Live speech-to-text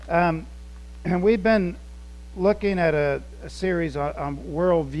And we've been looking at a series on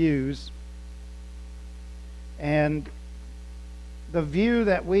worldviews and the view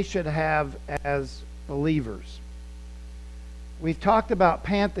that we should have as believers. We've talked about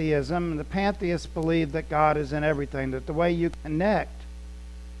pantheism, and the pantheists believe that God is in everything, that the way you connect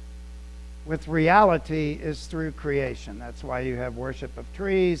with reality is through creation. That's why you have worship of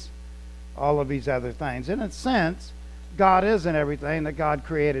trees, all of these other things. In a sense, God is in everything, that God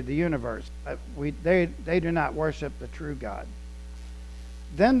created the universe. They do not worship the true God.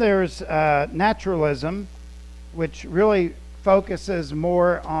 Then there's naturalism, which really focuses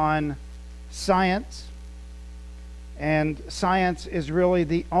more on science. And science is really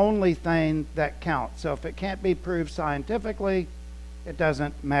the only thing that counts. So if it can't be proved scientifically, it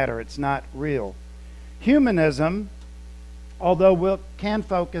doesn't matter. It's not real. Humanism, although we can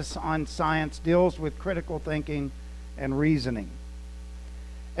focus on science, deals with critical thinking and reasoning.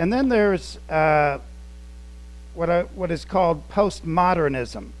 And then there's what is called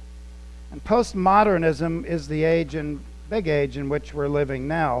postmodernism. And postmodernism is the big age in which we're living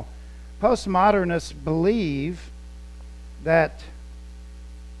now. Postmodernists believe that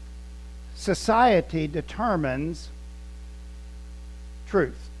society determines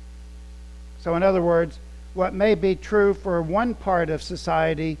truth. So in other words, what may be true for one part of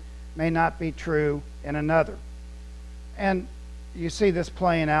society may not be true in another. And you see this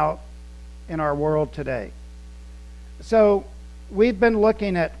playing out in our world today. So we've been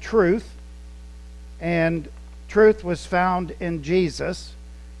looking at truth, and truth was found in Jesus.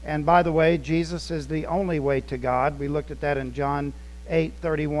 And by the way, Jesus is the only way to God. We looked at that in John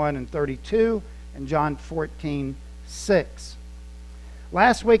 8:31 and 32, and John 14:6.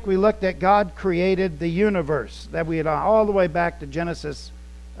 Last week we looked at God created the universe, that we had all the way back to Genesis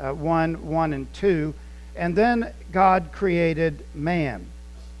 1 and 2. And then God created man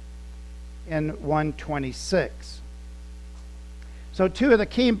in 1:26. So two of the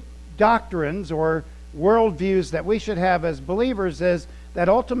key doctrines or worldviews that we should have as believers is that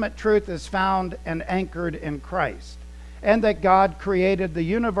ultimate truth is found and anchored in Christ, and that God created the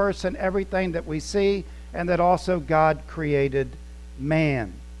universe and everything that we see, and that also God created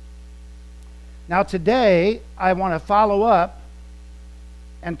man. Now today, I want to follow up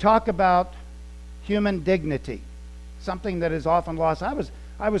and talk about human dignity, something that is often lost.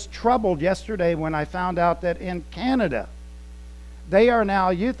 I was troubled yesterday when I found out that in Canada, they are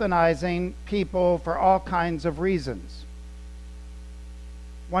now euthanizing people for all kinds of reasons.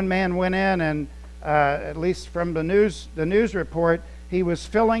 One man went in and, at least from the news report, he was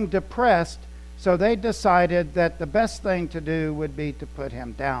feeling depressed, so they decided that the best thing to do would be to put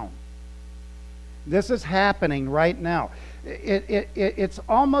him down. This is happening right now. It's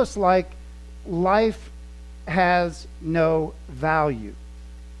almost like life has no value.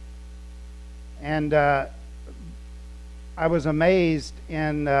 And I was amazed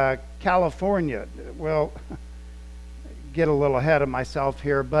in California. Well, get a little ahead of myself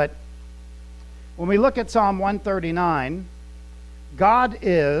here, but when we look at Psalm 139, God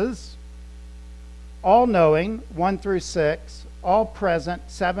is all-knowing, 1 through 6, all-present,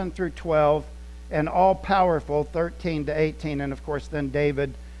 7 through 12, and all-powerful, 13 to 18. And of course, then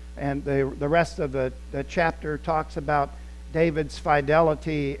David, and the rest of the chapter talks about David's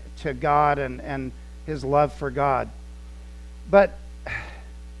fidelity to God and his love for God. But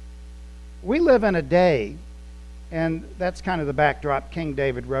we live in a day, and that's kind of the backdrop. King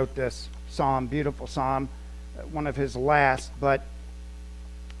David wrote this psalm, beautiful psalm, one of his last. But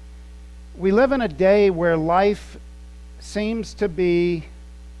we live in a day where life seems to be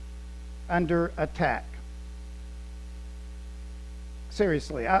under attack.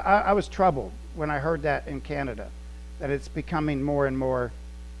 Seriously, I was troubled when I heard that in Canada, that it's becoming more and more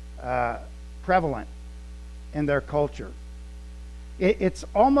prevalent in their culture. It's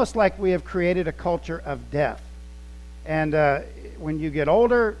almost like we have created a culture of death. And when you get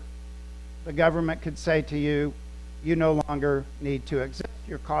older, the government could say to you, you no longer need to exist.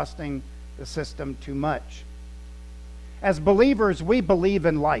 You're costing the system too much. As believers, we believe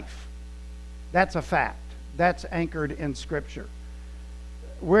in life. That's a fact. That's anchored in Scripture.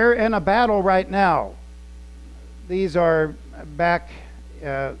 We're in a battle right now. These are back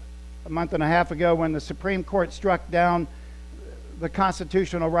a month and a half ago when the Supreme Court struck down the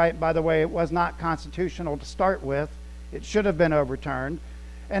constitutional right. By the way, it was not constitutional to start with. It should have been overturned.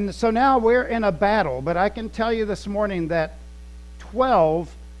 And so now we're in a battle. But I can tell you this morning that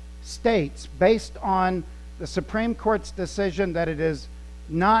 12 states, based on the Supreme Court's decision that it is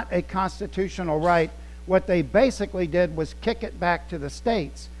not a constitutional right, what they basically did was kick it back to the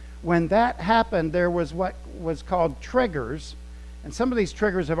states. When that happened, there was what was called triggers, And some of these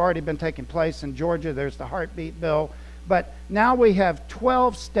triggers have already been taking place. In Georgia, there's the heartbeat bill. But now we have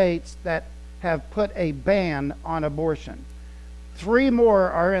 12 states that have put a ban on abortion. 3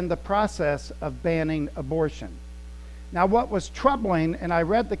 more are in the process of banning abortion. Now, what was troubling, and I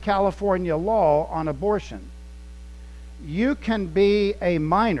read the California law on abortion, you can be a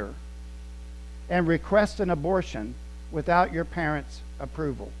minor and request an abortion without your parents'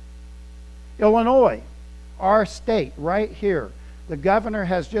 approval. Illinois, our state right here, the governor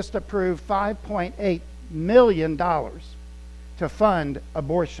has just approved $5.8 million to fund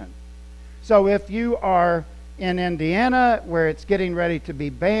abortion. So if you are in Indiana, where it's getting ready to be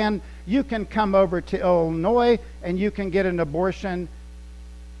banned, you can come over to Illinois and you can get an abortion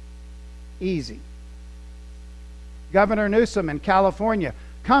easy. Governor Newsom in California,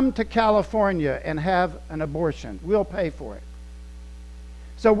 come to California and have an abortion. We'll pay for it.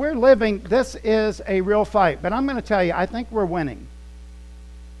 So we're living, this is a real fight. But I'm going to tell you, I think we're winning.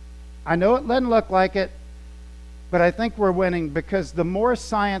 I know it doesn't look like it, but I think we're winning, because the more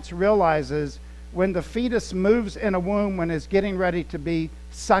science realizes when the fetus moves in a womb when it's getting ready to be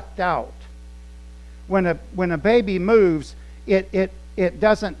sucked out, when a baby moves, it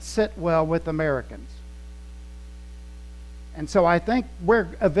doesn't sit well with Americans. And so I think we're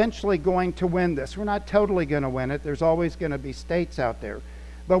eventually going to win this. We're not totally going to win it. There's always going to be states out there.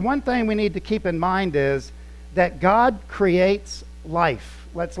 But one thing we need to keep in mind is that God creates life.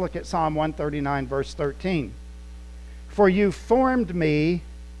 Let's look at Psalm 139, verse 13. For you formed me,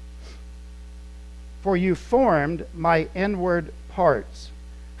 for you formed my inward parts.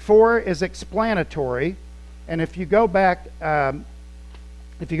 For is explanatory, and if you go back and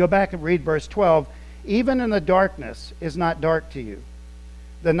read verse 12, even in the darkness is not dark to you.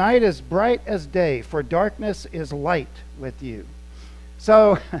 The night is bright as day, for darkness is light with you.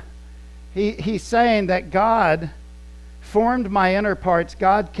 So he's saying that God formed my inner parts.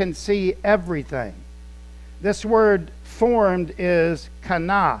 God can see everything. This word formed is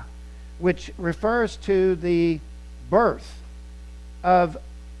kana, which refers to the birth of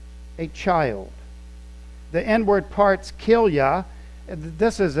a child. The inward parts, kilya.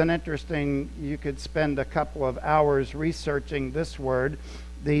 This is an interesting, you could spend a couple of hours researching this word,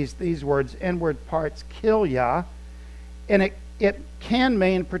 these words, inward parts, kilya. And it can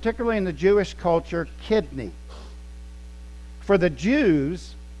mean, particularly in the Jewish culture, kidney. For the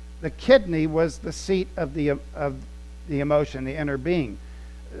Jews, the kidney was the seat of the emotion, the inner being.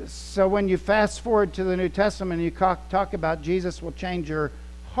 So when you fast forward to the New Testament and you talk about Jesus will change your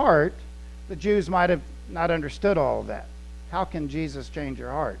heart, the Jews might have not understood all of that. How can Jesus change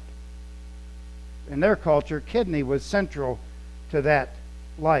your heart? In their culture, kidney was central to that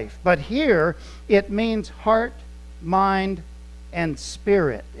life. But here, it means heart, mind, and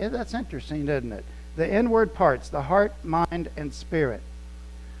spirit. That's interesting, isn't it? The inward parts, the heart, mind, and spirit.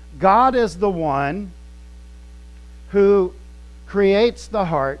 God is the one who creates the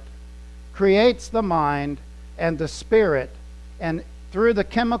heart, creates the mind, and the spirit, and through the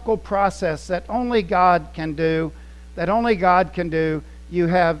chemical process that only God can do, you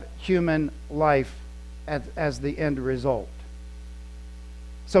have human life as the end result.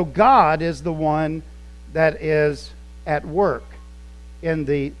 So God is the one that is at work in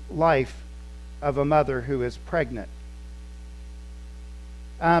the life of a mother who is pregnant.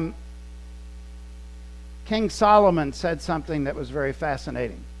 King Solomon said something that was very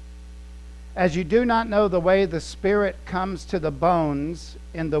fascinating. As you do not know the way the Spirit comes to the bones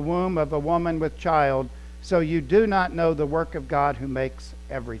in the womb of a woman with child, so you do not know the work of God who makes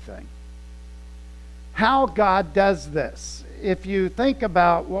everything. How God does this. If you think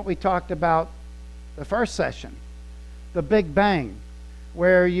about what we talked about the first session, the Big Bang,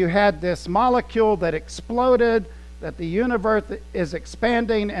 where you had this molecule that exploded, that the universe is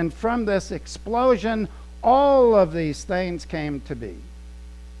expanding, and from this explosion, all of these things came to be.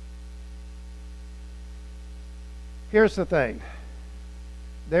 Here's the thing.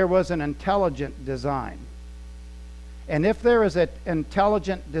 There was an intelligent design. And if there is an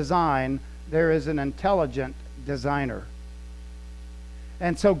intelligent design, there is an intelligent designer.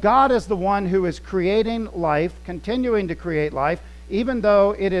 And so God is the one who is creating life, continuing to create life, even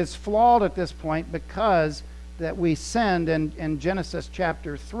though it is flawed at this point because that we sinned in Genesis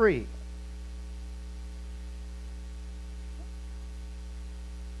chapter 3.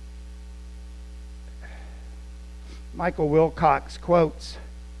 Michael Wilcox quotes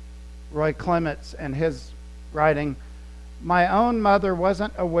Roy Clements and his writing, "My own mother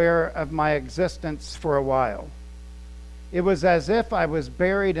wasn't aware of my existence for a while. It was as if I was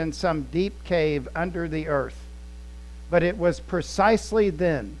buried in some deep cave under the earth. But it was precisely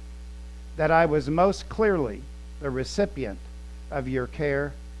then that I was most clearly the recipient of your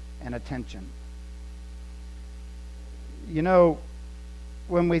care and attention. You know,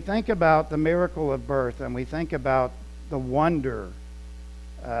 when we think about the miracle of birth and we think about the wonder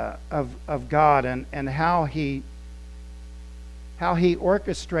of God and how He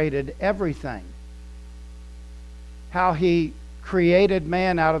orchestrated everything, how He created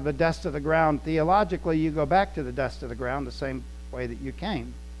man out of the dust of the ground, theologically you go back to the dust of the ground the same way that you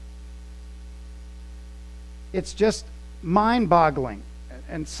came. It's just mind-boggling.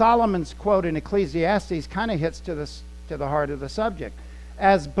 And Solomon's quote in Ecclesiastes kind of hits to the heart of the subject.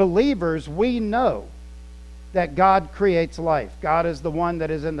 As believers, we know that God creates life. God is the one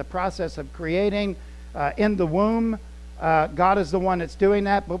that is in the process of creating in the womb. God is the one that's doing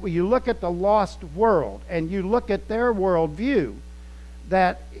that. But when you look at the lost world and you look at their worldview,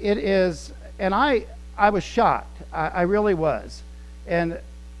 that it is, and I was shocked. I really was. And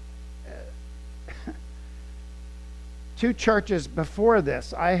 2 churches before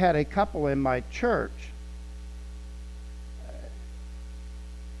this, I had a couple in my church.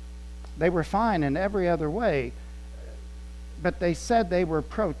 They were fine in every other way, but they said they were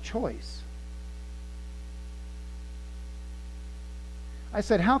pro-choice. I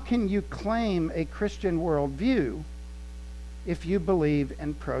said, how can you claim a Christian worldview if you believe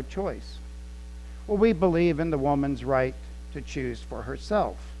in pro-choice? Well, we believe in the woman's right to choose for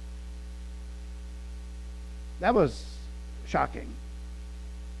herself. That was shocking.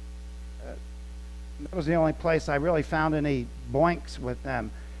 That was the only place I really found any boinks with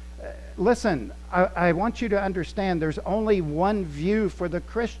them. Listen, I want you to understand there's only one view for the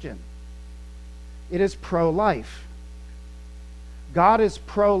Christian. It is pro-life. God is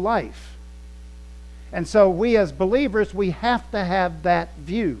pro-life. And so we as believers, we have to have that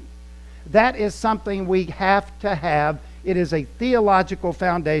view. That is something we have to have. It is a theological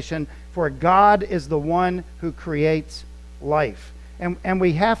foundation, for God is the one who creates life. And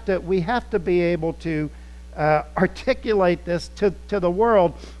we have to be able to articulate this to the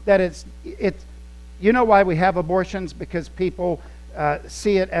world, that it's you know why we have abortions? Because people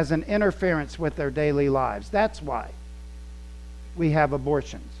see it as an interference with their daily lives. That's why we have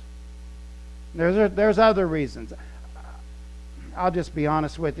abortions. There's other reasons. I'll just be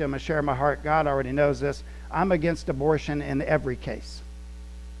honest with you. I'm going to share my heart. God already knows this. I'm against abortion in every case.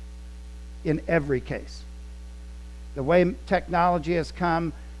 In every case. The way technology has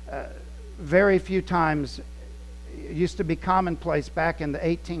come, very few times, it used to be commonplace back in the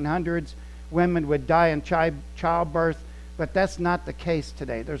 1800s, women would die in childbirth, but that's not the case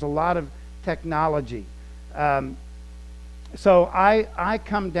today. There's a lot of technology. So I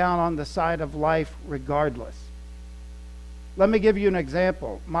come down on the side of life regardless. Let me give you an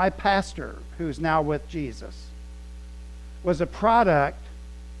example. My pastor, who's now with Jesus, was a product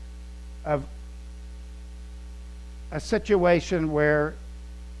of a situation where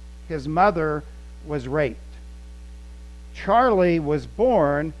his mother was raped. Charlie was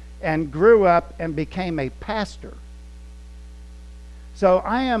born and grew up and became a pastor. So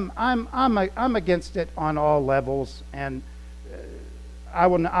I'm against it on all levels, and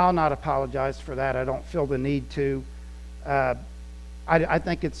I'll not apologize for that. I don't feel the need to. I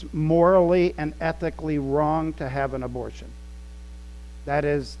think it's morally and ethically wrong to have an abortion. That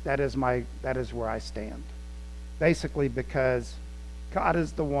is where I stand. Basically, because God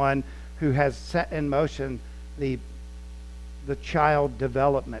is the one who has set in motion the child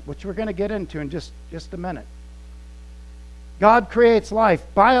development, which we're going to get into in just a minute. God creates life,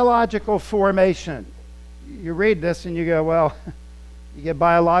 biological formation. You read this and you go, well, you get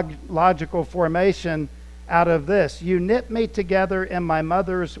biological formation out of this. You knit me together in my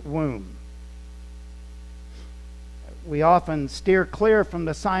mother's womb. We often steer clear from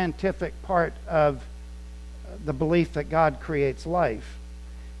the scientific part of the belief that God creates life.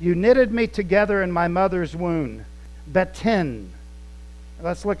 You knitted me together in my mother's womb. Betin.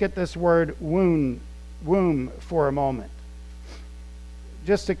 Let's look at this word womb for a moment.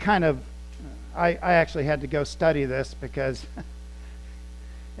 Just to kind of, I actually had to go study this because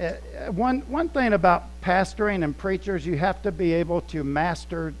one thing about pastoring and preachers, you have to be able to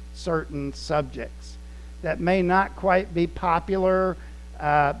master certain subjects that may not quite be popular.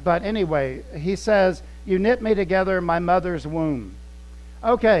 But anyway, he says, you knit me together in my mother's womb.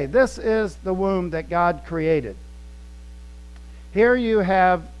 Okay, this is the womb that God created. Here you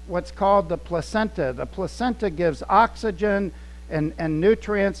have what's called the placenta. The placenta gives oxygen and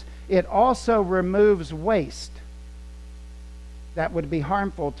nutrients. It also removes waste that would be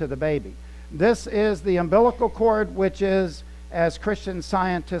harmful to the baby. This is the umbilical cord, which is, as Christian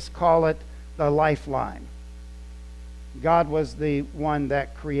scientists call it, the lifeline. God was the one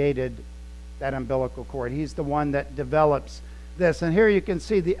that created that umbilical cord. He's the one that develops this. And here you can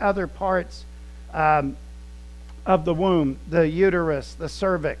see the other parts of the womb, the uterus, the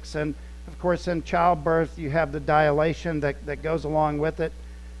cervix, and of course in childbirth you have the dilation that goes along with it.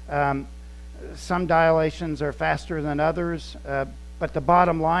 Some dilations are faster than others, but the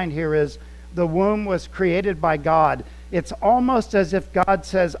bottom line here is the womb was created by God. It's almost as if God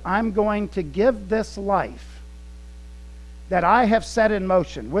says, I'm going to give this life that I have set in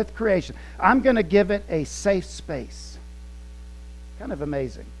motion with creation, I'm going to give it a safe space. Kind of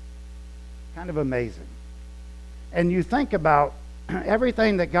amazing. Kind of amazing. And you think about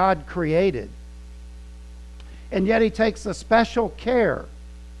everything that God created, and yet he takes a special care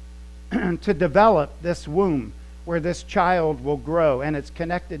to develop this womb where this child will grow, and it's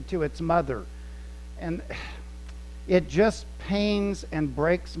connected to its mother. And it just pains and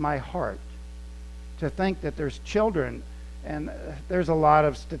breaks my heart to think that there's children, and there's a lot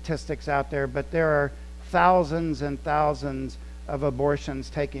of statistics out there, but there are thousands and thousands of abortions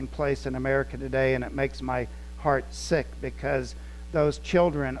taking place in America today, and it makes my heart sick because those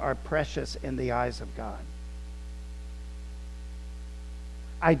children are precious in the eyes of God.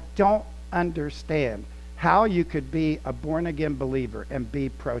 I don't understand how you could be a born-again believer and be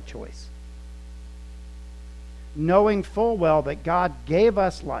pro-choice, knowing full well that God gave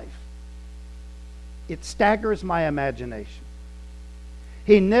us life. It staggers my imagination.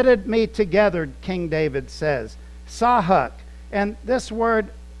 He knitted me together, King David says, sahak, and this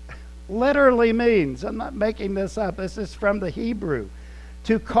word literally means, I'm not making this up, this is from the Hebrew,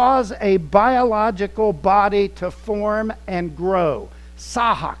 to cause a biological body to form and grow.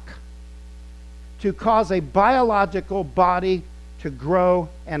 Sahak. To cause a biological body to grow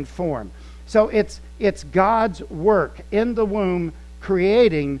and form. So it's God's work in the womb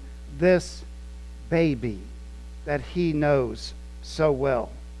creating this baby that he knows so well.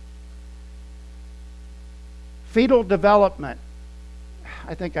 Fetal development.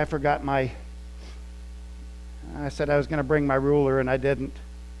 I think I forgot I said I was going to bring my ruler and I didn't.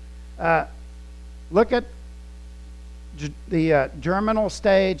 Look at the germinal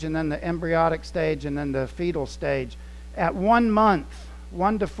stage, and then the embryonic stage, and then the fetal stage. At 1 month,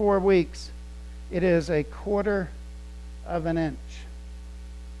 1 to 4 weeks, it is 1/4 of an inch.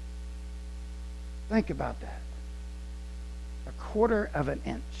 Think about that. 1/4 of an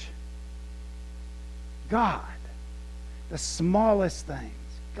inch. God, the smallest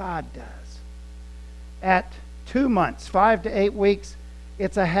things, God does. At 2 months, 5 to 8 weeks,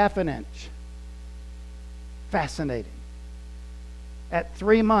 it's 1/2 inch. Fascinating. At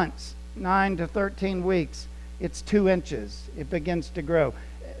 3 months, 9 to 13 weeks, it's 2 inches. It begins to grow.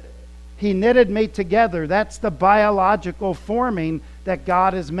 He knitted me together. That's the biological forming that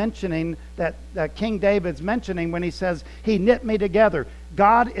God is mentioning, that King David's mentioning when he says, he knit me together.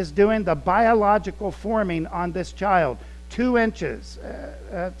 God is doing the biological forming on this child. 2 inches.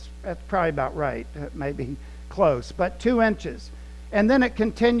 That's probably about right. Maybe close, but 2 inches. And then it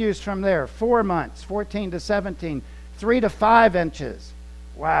continues from there. 4 months, 14 to 17, 3 to 5 inches.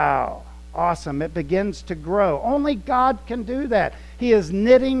 Wow, awesome. It begins to grow. Only God can do that. He is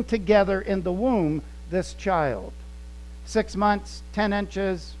knitting together in the womb this child. 6 months, 10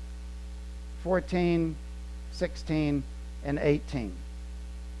 inches, 14, 16, and 18.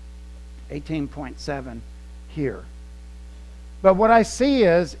 18.7 here. But what I see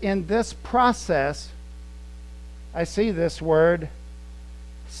is, in this process, I see this word,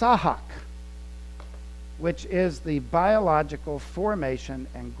 sahak, which is the biological formation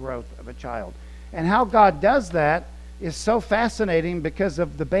and growth of a child. And how God does that is so fascinating, because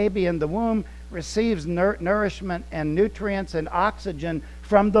of the baby in the womb receives nourishment and nutrients and oxygen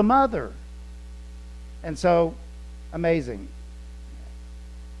from the mother. And so, amazing.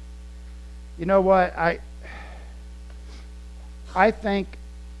 You know what? I think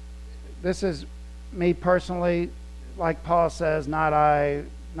this is me personally, like Paul says, not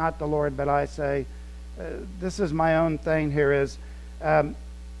the Lord, but I say, this is my own thing here is,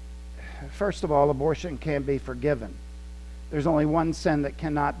 first of all, abortion can be forgiven. There's only one sin that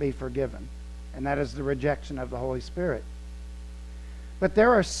cannot be forgiven, and that is the rejection of the Holy Spirit. But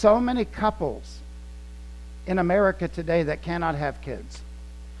there are so many couples in America today that cannot have kids.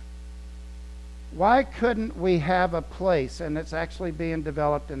 Why couldn't we have a place, and it's actually being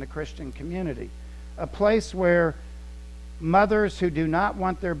developed in the Christian community, a place where mothers who do not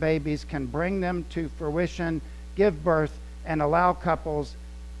want their babies can bring them to fruition, give birth, and allow couples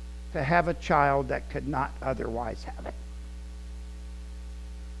to have a child that could not otherwise have it?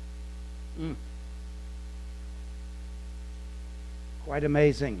 Quite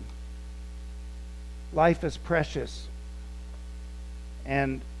amazing. Life is precious.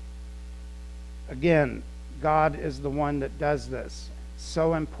 And again, God is the one that does this. It's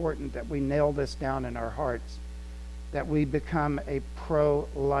so important that we nail this down in our hearts, that we become a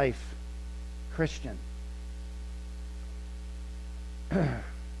pro-life Christian.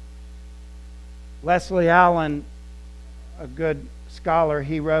 Leslie Allen, a good scholar,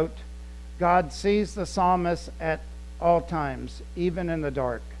 he wrote, God sees the psalmist at all times, even in the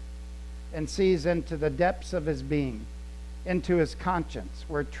dark, and sees into the depths of his being, into his conscience,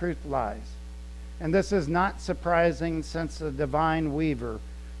 where truth lies. And this is not surprising, since the divine weaver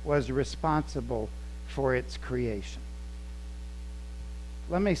was responsible for its creation.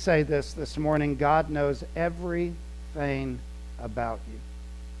 Let me say this morning. God knows everything about you.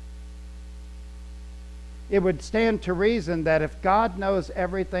 It would stand to reason that if God knows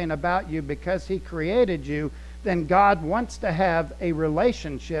everything about you because he created you, then God wants to have a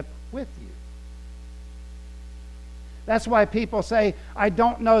relationship with you. That's why people say, I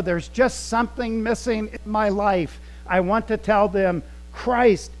don't know, there's just something missing in my life. I want to tell them,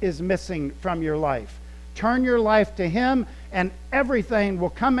 Christ is missing from your life. Turn your life to him, and everything will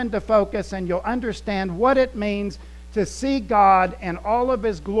come into focus, and you'll understand what it means to see God in all of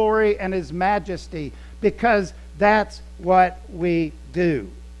his glory and his majesty, because that's what we do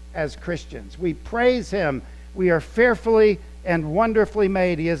as Christians. We praise him. We are fearfully and wonderfully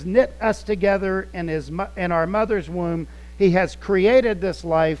made. He has knit us together in our mother's womb. He has created this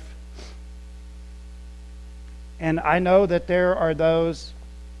life. And I know that there are those,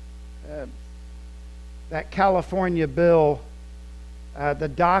 that California bill, the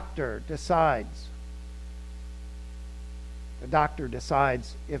doctor decides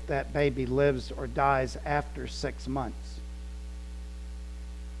if that baby lives or dies after 6 months.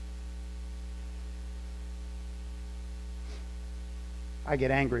 I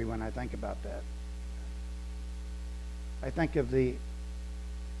get angry when I think about that. I think it's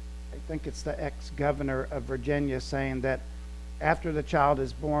the ex-governor of Virginia saying that after the child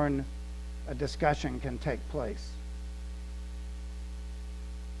is born, a discussion can take place.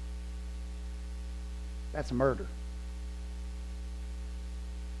 That's murder.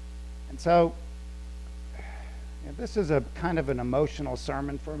 And so, this is a kind of an emotional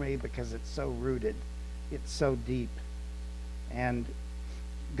sermon for me because it's so rooted. It's so deep. And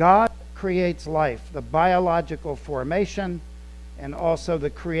God creates life. The biological formation and also the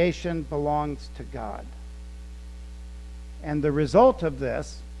creation belongs to God. And the result of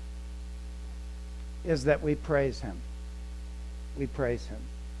this is that we praise him. We praise him.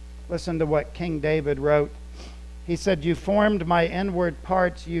 Listen to what King David wrote. He said, you formed my inward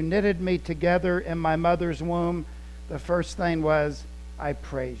parts. You knitted me together in my mother's womb. The first thing was, I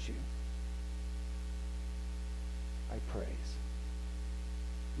praise you. I praise.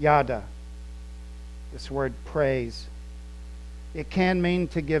 Yada, this word praise, it can mean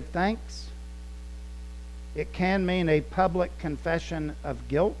to give thanks. It can mean a public confession of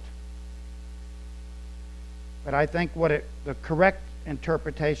guilt. But I think the correct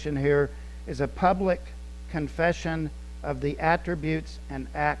interpretation here is a public confession of the attributes and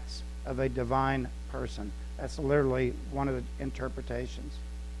acts of a divine person. That's literally one of the interpretations.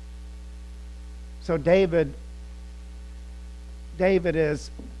 So David is,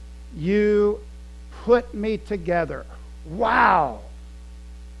 you put me together. Wow!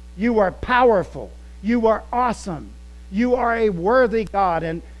 You are powerful. You are awesome. You are a worthy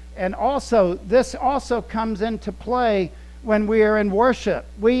God. And also, this also comes into play when we are in worship.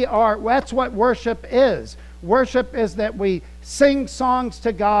 That's what worship is. Worship is that we sing songs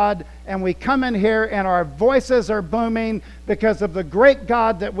to God and we come in here and our voices are booming because of the great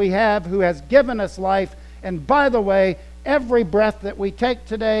God that we have who has given us life. And by the way, every breath that we take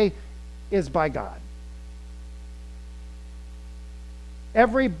today is by God.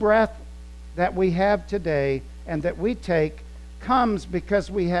 Every breath that we have today and that we take comes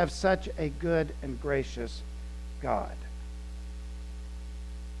because we have such a good and gracious God.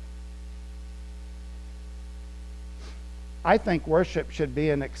 I think worship should be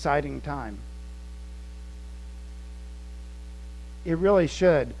an exciting time. It really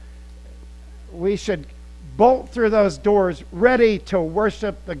should. We should bolt through those doors ready to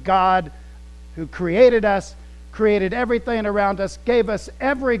worship the God who created us, created everything around us, gave us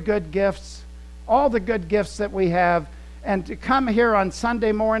every good gifts, all the good gifts that we have, and to come here on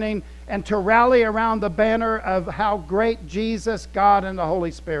Sunday morning and to rally around the banner of how great Jesus, God, and the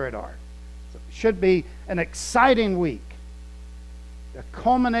Holy Spirit are. So it should be an exciting week. The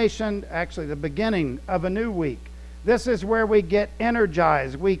culmination, actually the beginning of a new week. This is where we get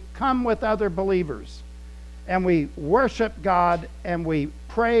energized. We come with other believers and we worship God and we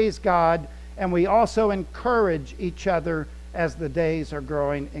praise God, and we also encourage each other as the days are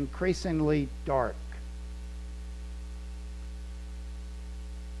growing increasingly dark.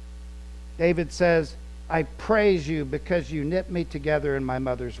 David says, I praise you because you knit me together in my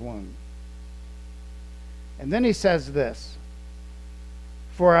mother's womb. And then he says this,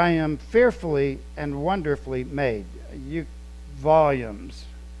 for I am fearfully and wonderfully made. You volumes.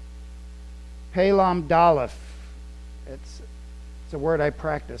 Pelam Daleth. It's a word I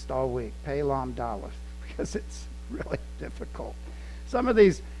practiced all week. Pelam Daleth, because it's really difficult. Some of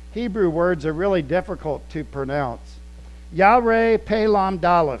these Hebrew words are really difficult to pronounce. Yahweh Pelam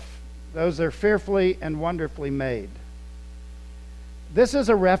Daleth. Those are fearfully and wonderfully made. This is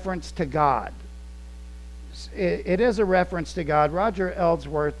a reference to God. It is a reference to God. Roger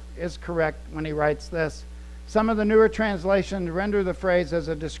Ellsworth is correct when he writes this. Some of the newer translations render the phrase as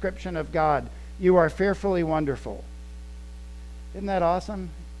a description of God. You are fearfully wonderful. Isn't that awesome?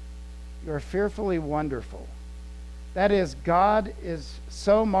 You are fearfully wonderful. That is, God is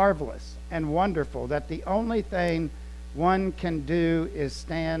so marvelous and wonderful that the only thing one can do is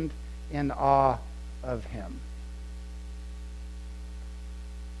stand in awe of him.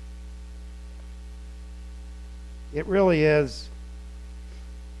 It really is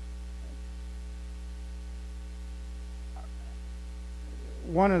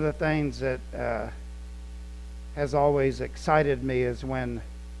one of the things that has always excited me is when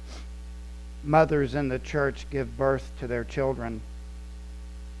mothers in the church give birth to their children.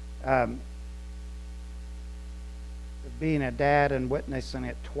 Being a dad and witnessing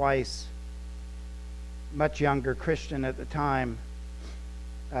it twice, much younger Christian at the time,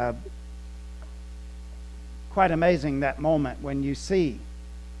 quite amazing that moment when you see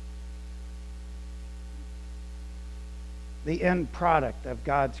the end product of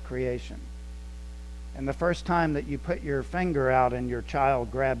God's creation. And the first time that you put your finger out and your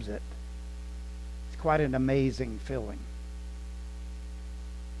child grabs it, it's quite an amazing feeling.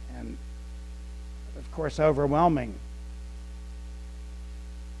 And of course, overwhelming.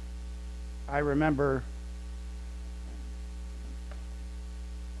 I remember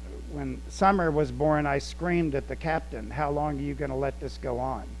when Summer was born, I screamed at the captain, how long are you going to let this go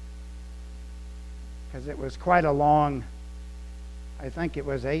on? Because it was quite a long, I think it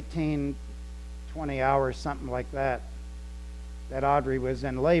was 18, 20 hours, something like that Audrey was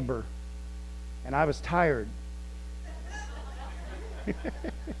in labor. And I was tired.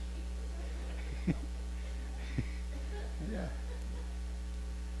 Yeah.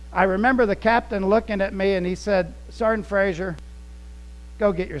 I remember the captain looking at me and he said, Sergeant Fraser,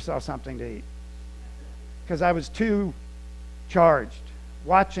 go get yourself something to eat. Because I was too charged,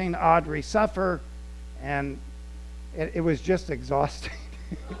 watching Audrey suffer, and it was just exhausting.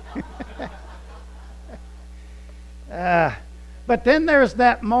 But then there's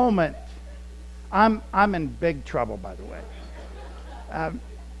that moment. I'm in big trouble, by the way.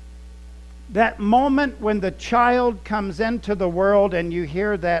 That moment when the child comes into the world and you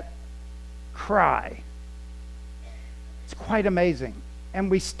hear that cry. It's quite amazing.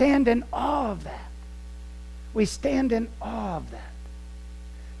 And we stand in awe of that. We stand in awe of that.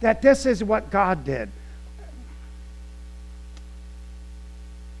 That this is what God did.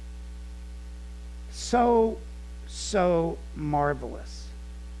 So marvelous.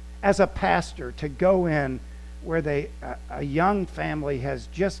 As a pastor, to go in where a young family has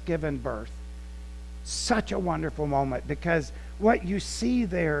just given birth. Such a wonderful moment, because what you see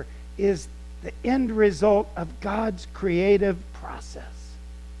there is the end result of God's creative process.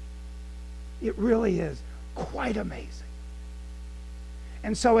 It really is quite amazing.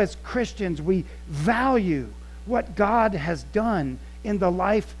 And so as Christians, we value what God has done in the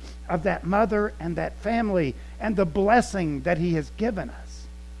life of that mother and that family and the blessing that he has given us.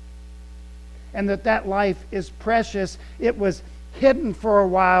 And that life is precious. It was hidden for a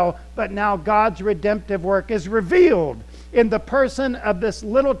while, but now God's redemptive work is revealed in the person of this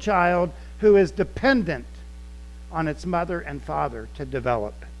little child who is dependent on its mother and father to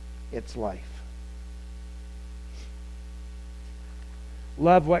develop its life.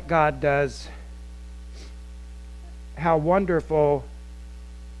 Love what God does. How wonderful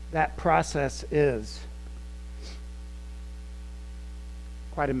that process is.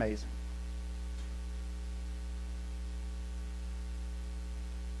 Quite amazing.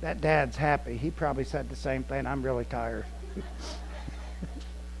 That dad's happy. He probably said the same thing. I'm really tired.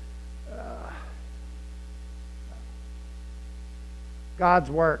 God's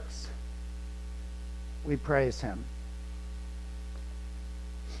works. We praise him.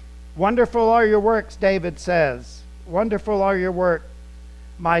 Wonderful are your works, David says. Wonderful are your works.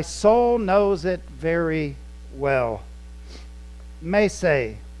 My soul knows it very well.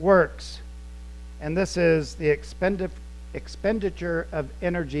 Mese, works. And this is the expenditure of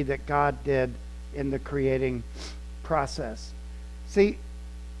energy that God did in the creating process. See,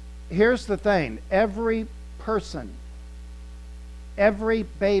 here's the thing. Every person, every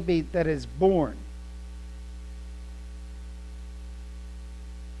baby that is born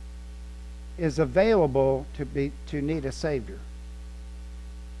is available to need a Savior.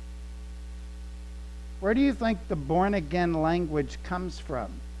 Where do you think the born again language comes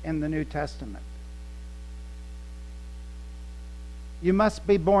from in the New Testament? You must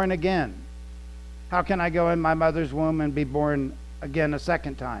be born again. How can I go in my mother's womb and be born again a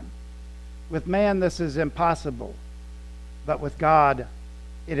second time? With man, this is impossible. But with God,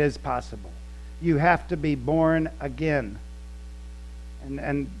 it is possible. You have to be born again.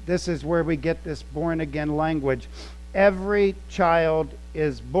 And this is where we get this born again language. Every child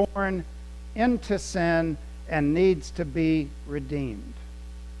is born into sin and needs to be redeemed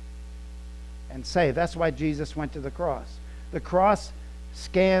and saved. That's why Jesus went to the cross. The cross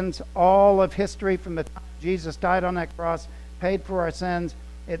scans all of history from the time Jesus died on that cross, paid for our sins.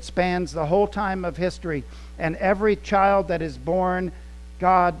 It spans the whole time of history. And every child that is born,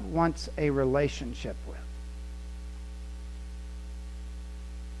 God wants a relationship with.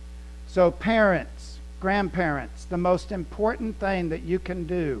 So parents, grandparents, the most important thing that you can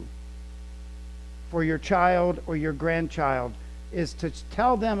do for your child or your grandchild is to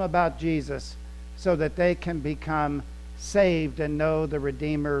tell them about Jesus so that they can become saved and know the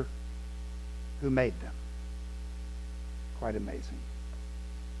Redeemer who made them. Quite amazing.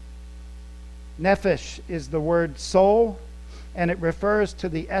 Nephesh is the word soul, and it refers to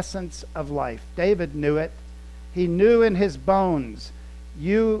the essence of life. David knew it. He knew in his bones,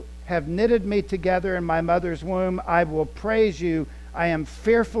 you have knitted me together in my mother's womb. I will praise you. I am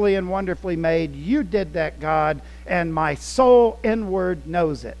fearfully and wonderfully made. You did that, God, and my soul inward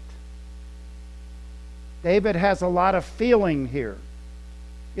knows it. David has a lot of feeling here.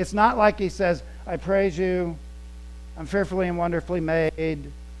 It's not like he says, I praise you. I'm fearfully and wonderfully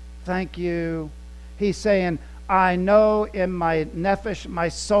made. Thank you. He's saying, I know in my nephesh, my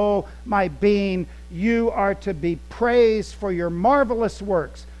soul, my being, you are to be praised for your marvelous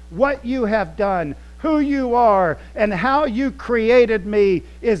works. What you have done, who you are, and how you created me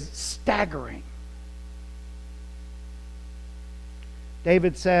is staggering.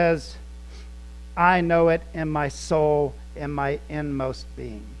 David says, I know it in my soul, in my inmost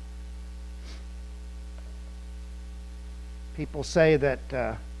being. People say that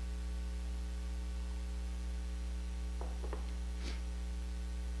that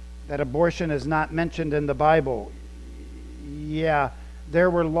abortion is not mentioned in the Bible. Yeah, there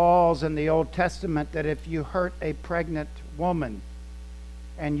were laws in the Old Testament that if you hurt a pregnant woman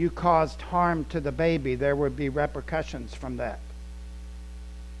and you caused harm to the baby, there would be repercussions from that.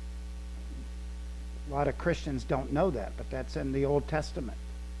 A lot of Christians don't know that, but that's in the Old Testament,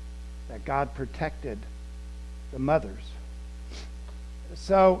 that God protected the mothers.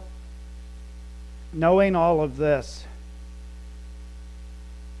 So, knowing all of this,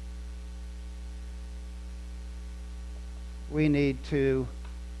 we need to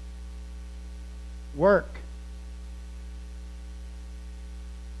work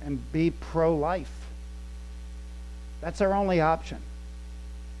and be pro-life. That's our only option.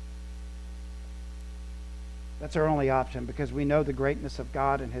 That's our only option because we know the greatness of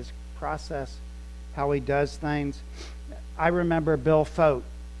God and His process, how He does things. I remember Bill Fote.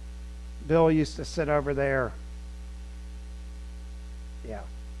 Bill used to sit over there. Yeah.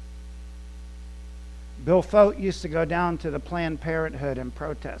 Bill Fote used to go down to the Planned Parenthood and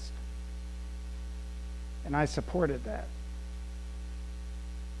protest. And I supported that.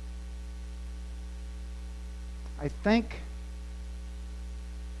 I think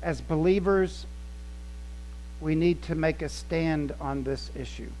as believers, we need to make a stand on this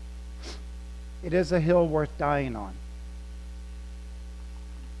issue. It is a hill worth dying on.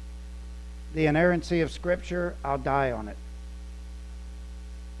 The inerrancy of Scripture, I'll die on it.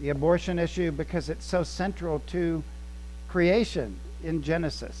 The abortion issue, because it's so central to creation in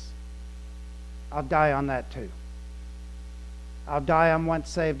Genesis, I'll die on that too. I'll die on once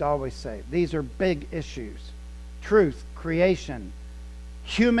saved, always saved. These are big issues. Truth, creation,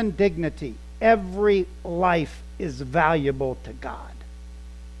 human dignity. Every life is valuable to God.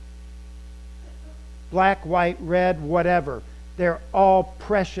 Black, white, red, whatever. They're all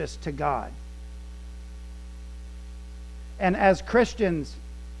precious to God. And as Christians,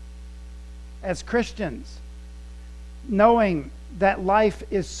 knowing that life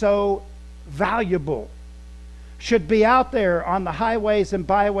is so valuable, should be out there on the highways and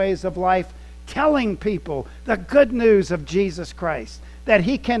byways of life telling people the good news of Jesus Christ, that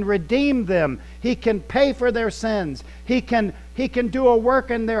He can redeem them, He can pay for their sins, He can do a work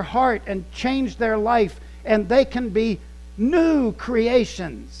in their heart and change their life, and they can be new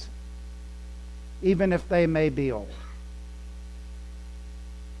creations even if they may be old.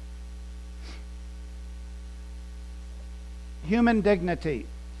 Human dignity.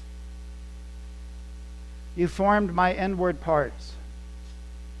 You formed my inward parts.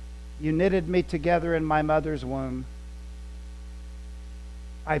 You knitted me together in my mother's womb.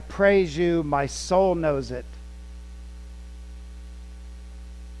 I praise you, my soul knows it.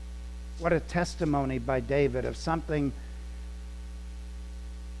 What a testimony by David of something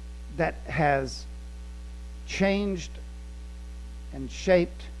that has changed and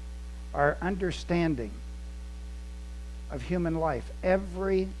shaped our understanding of human life.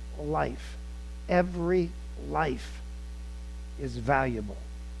 Every life is valuable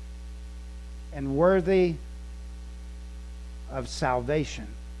and worthy of salvation.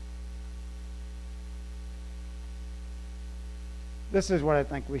 This is what I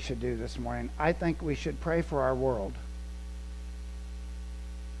think we should do this morning. I think we should pray for our world.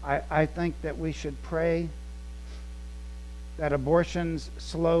 I think that we should pray that abortions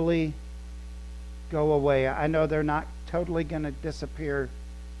slowly go away. I know they're not totally going to disappear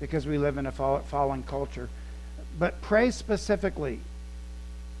because we live in a fallen culture. But pray specifically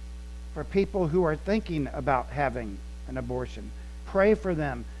for people who are thinking about having an abortion. Pray for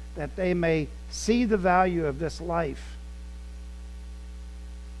them that they may see the value of this life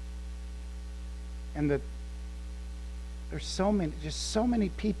and that there's so many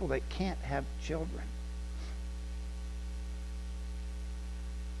people that can't have children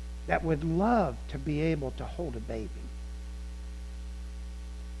that would love to be able to hold a baby.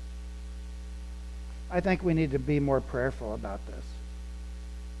 I think we need to be more prayerful about this.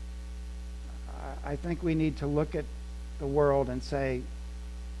 I think we need to look at the world and say,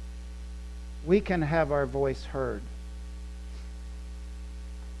 we can have our voice heard.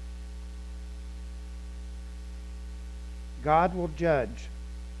 God will judge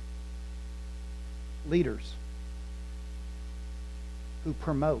leaders who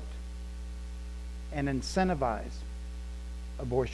promote and incentivize abortion.